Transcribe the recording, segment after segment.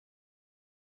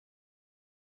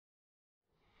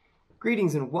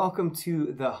Greetings and welcome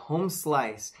to the home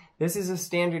slice. This is a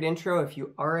standard intro. If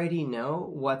you already know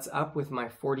what's up with my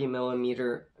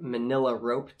 40mm manila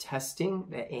rope testing,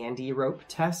 the ANDE rope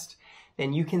test,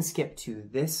 then you can skip to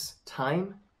this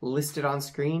time listed on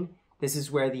screen. This is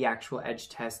where the actual edge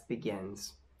test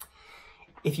begins.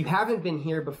 If you haven't been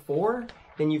here before,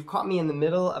 then you've caught me in the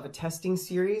middle of a testing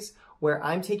series where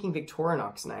I'm taking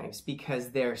Victorinox knives because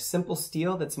they're simple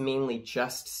steel that's mainly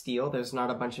just steel. There's not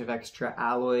a bunch of extra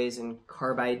alloys and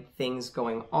carbide things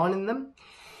going on in them.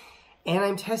 And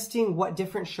I'm testing what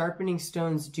different sharpening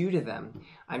stones do to them.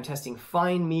 I'm testing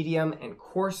fine, medium, and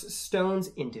coarse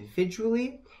stones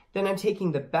individually. Then I'm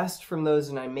taking the best from those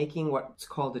and I'm making what's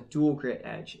called a dual grit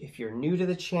edge. If you're new to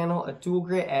the channel, a dual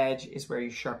grit edge is where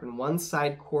you sharpen one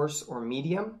side coarse or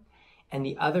medium and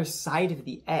the other side of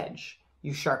the edge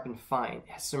you sharpen fine. It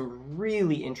has some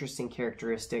really interesting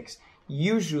characteristics.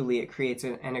 Usually it creates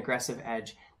an aggressive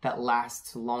edge that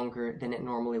lasts longer than it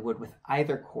normally would with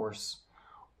either coarse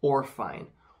or fine,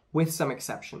 with some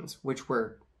exceptions, which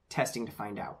we're testing to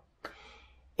find out.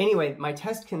 Anyway, my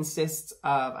test consists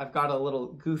of, I've got a little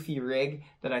goofy rig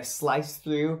that I slice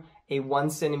through a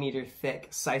 1 centimeter thick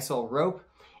sisal rope,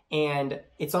 and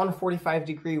it's on a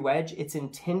 45-degree wedge. It's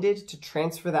intended to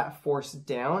transfer that force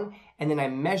down, and then I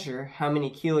measure how many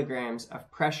kilograms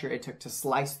of pressure it took to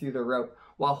slice through the rope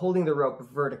while holding the rope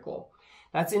vertical.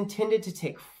 That's intended to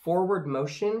take forward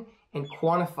motion and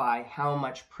quantify how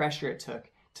much pressure it took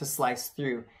to slice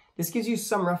through. This gives you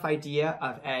some rough idea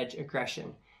of edge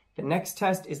aggression. The next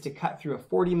test is to cut through a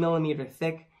 40mm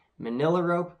thick manila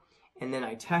rope, and then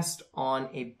I test on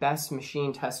a BESS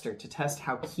machine tester to test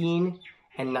how keen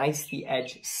and nice the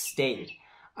edge stayed.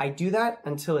 I do that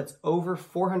until it's over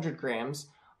 400 grams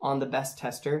on the BESS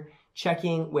tester,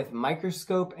 checking with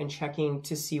microscope and checking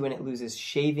to see when it loses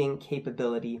shaving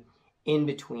capability in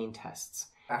between tests.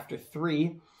 After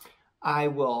 3, I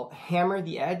will hammer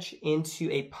the edge into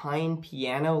a pine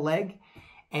piano leg,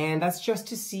 and that's just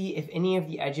to see if any of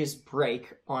the edges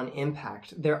break on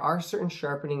impact. There are certain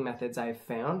sharpening methods I've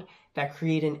found that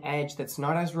create an edge that's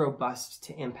not as robust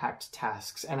to impact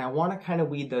tasks, and I want to kind of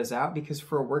weed those out because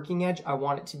for a working edge, I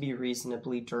want it to be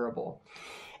reasonably durable.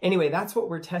 Anyway, that's what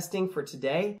we're testing for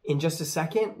today. In just a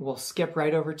second, we'll skip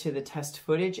right over to the test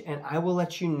footage, and I will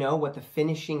let you know what the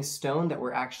finishing stone that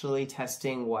we're actually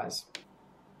testing was.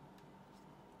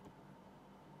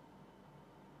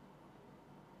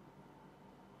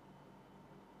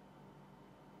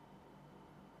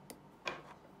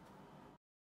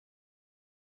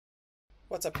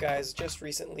 What's up guys, just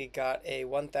recently got a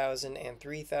 1000 and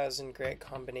 3000 grit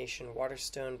combination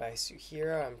waterstone by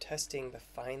SueHiro. I'm testing the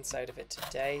fine side of it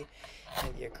today,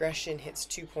 and the aggression hits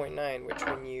 2.9, which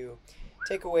when you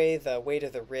take away the weight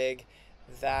of the rig,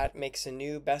 that makes a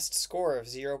new best score of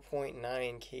 0.9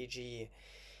 kg.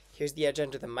 Here's the edge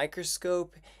under the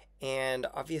microscope, and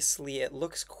obviously it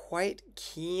looks quite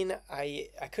keen. I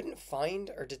couldn't find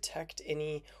or detect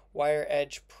any wire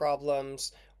edge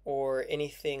problems or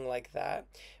anything like that,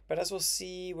 but as we'll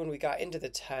see when we got into the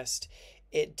test,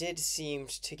 it did seem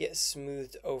to get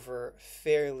smoothed over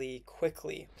fairly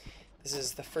quickly. This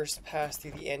is the first pass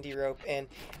through the ANDE rope, and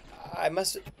I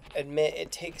must admit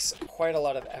it takes quite a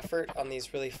lot of effort on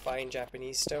these really fine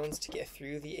Japanese stones to get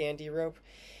through the ANDE rope,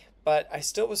 but I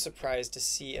still was surprised to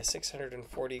see a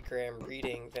 640 gram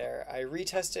reading there. I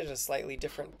retested a slightly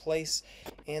different place,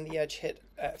 and the edge hit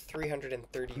at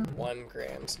 331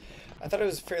 grams. I thought it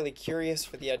was fairly curious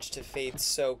for the edge to fade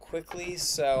so quickly,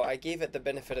 so I gave it the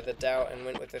benefit of the doubt and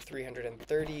went with the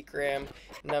 330 gram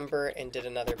number and did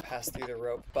another pass through the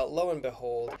rope. But lo and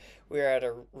behold, we are at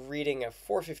a reading of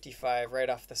 455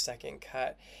 right off the second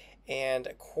cut, and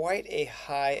quite a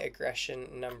high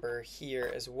aggression number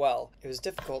here as well. It was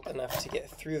difficult enough to get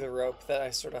through the rope that I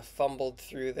sort of fumbled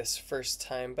through this first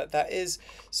time, but that is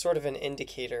sort of an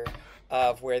indicator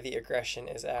of where the aggression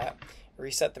is at. I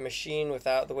reset the machine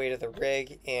without the weight of the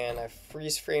rig, and I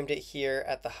freeze framed it here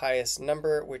at the highest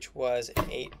number, which was an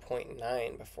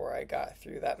 8.9 before I got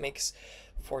through. That makes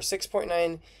for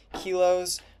 6.9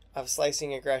 kilos of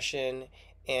slicing aggression,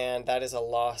 and that is a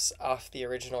loss off the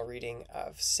original reading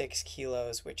of 6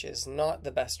 kilos, which is not the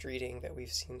best reading that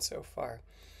we've seen so far.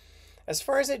 As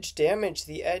far as edge damage,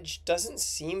 the edge doesn't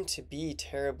seem to be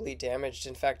terribly damaged.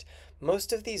 In fact,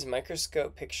 most of these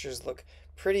microscope pictures look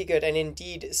pretty good, and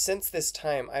indeed, since this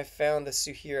time, I've found the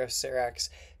SueHiro Cerax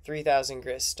 3000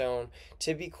 grit stone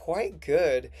to be quite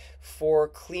good for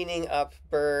cleaning up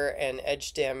burr and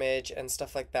edge damage and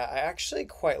stuff like that. I actually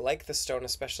quite like the stone,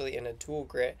 especially in a dual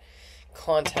grit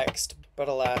context, but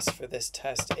alas, for this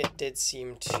test, it did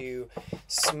seem to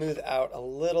smooth out a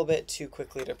little bit too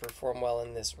quickly to perform well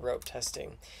in this rope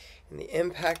testing. In the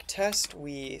impact test,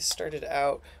 we started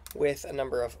out with a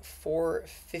number of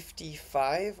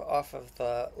 455 off of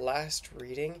the last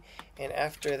reading, and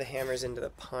after the hammers into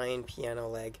the pine piano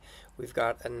leg, we've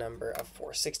got a number of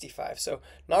 465. So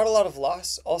not a lot of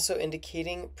loss, also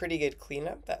indicating pretty good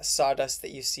cleanup. That sawdust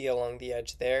that you see along the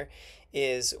edge there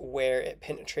is where it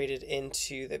penetrated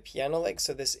into the piano leg.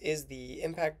 So this is the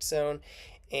impact zone,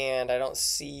 and I don't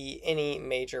see any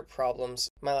major problems.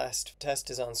 My last test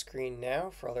is on screen now.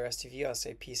 For all the rest of you, I'll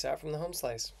say peace out from the home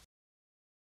slice.